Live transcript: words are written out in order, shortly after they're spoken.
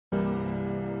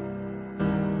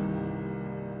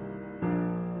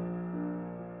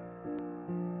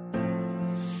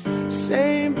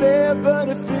there, but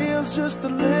it feels just a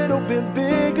little bit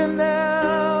bigger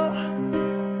now.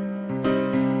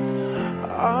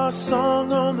 Our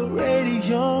song on the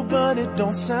radio, but it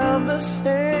don't sound the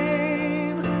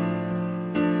same.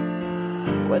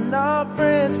 When our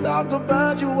friends talk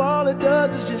about you, all it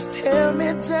does is just tear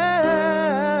me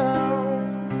down.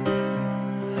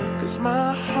 'Cause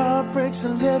my heart breaks a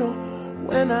little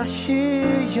when I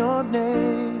hear your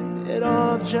name. It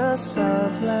all just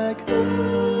sounds like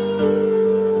ooh.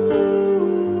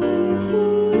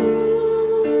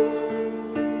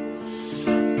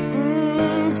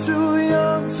 Too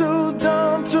young, too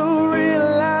dumb to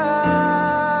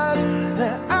realize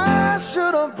that I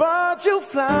should have bought you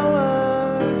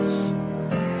flowers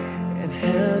and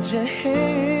held your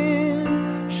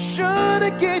hand. Should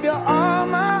have gave you all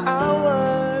my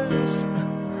hours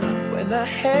when I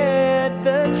had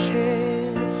the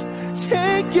chance.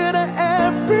 Take you to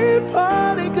every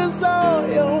party, 'cause all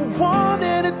you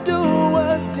wanted to do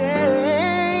was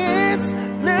dance.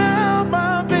 Now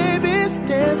my baby's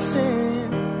dancing,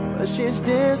 but she's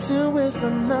dancing with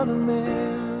another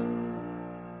man.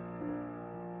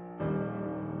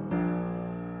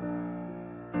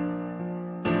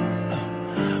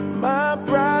 My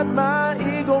pride, my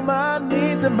ego, my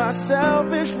needs, and my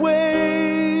selfish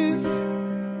ways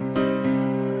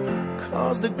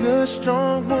caused a good,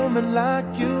 strong woman like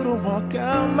you to walk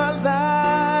out my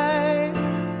life.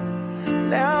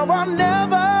 Now I'll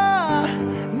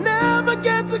never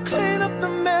get to clean up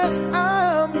the mess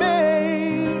I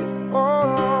made.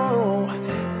 Oh,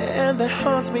 and that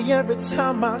haunts me every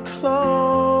time I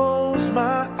close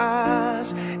my eyes.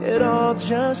 It all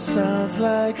just sounds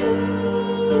like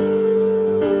ooh.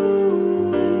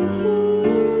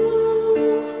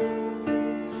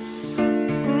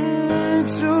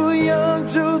 Too young,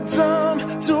 too dumb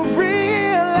to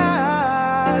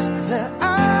realize that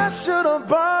I should have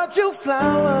bought you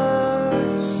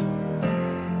flowers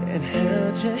and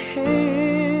held your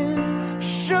hand.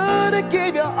 Should have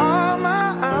gave you all my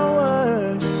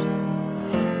hours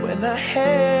when I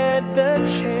had the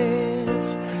chance.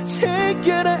 Take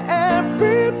you to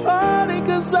every party,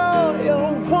 'cause all you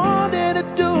wanted to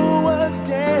do was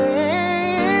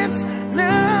dance.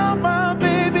 Now my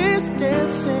baby's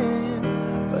dancing,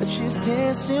 but she's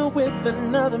dancing with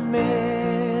another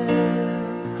man.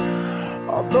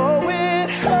 Although it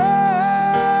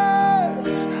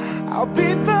hurts, I'll be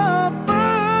the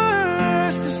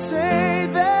first to say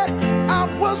that I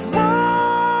was wrong.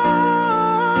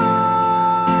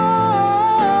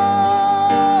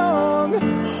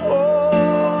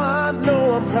 Oh, I know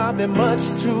I'm probably much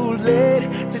too late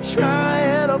to try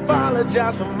and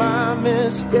apologize for my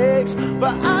mistakes,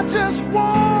 but I just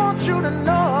want you to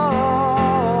know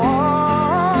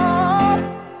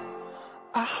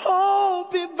I hope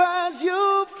he buys you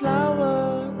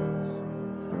flowers.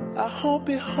 I hope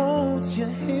he holds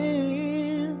your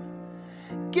hand,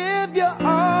 give you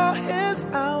all his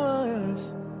hours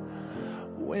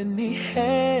when he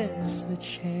has the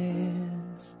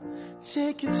chance.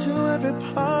 Take you to every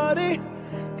party,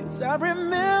 'cause I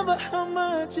remember how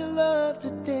much you love to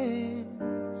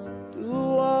dance. Do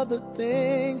all the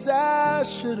things I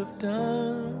should have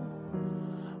done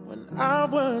when I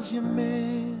was your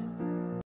man.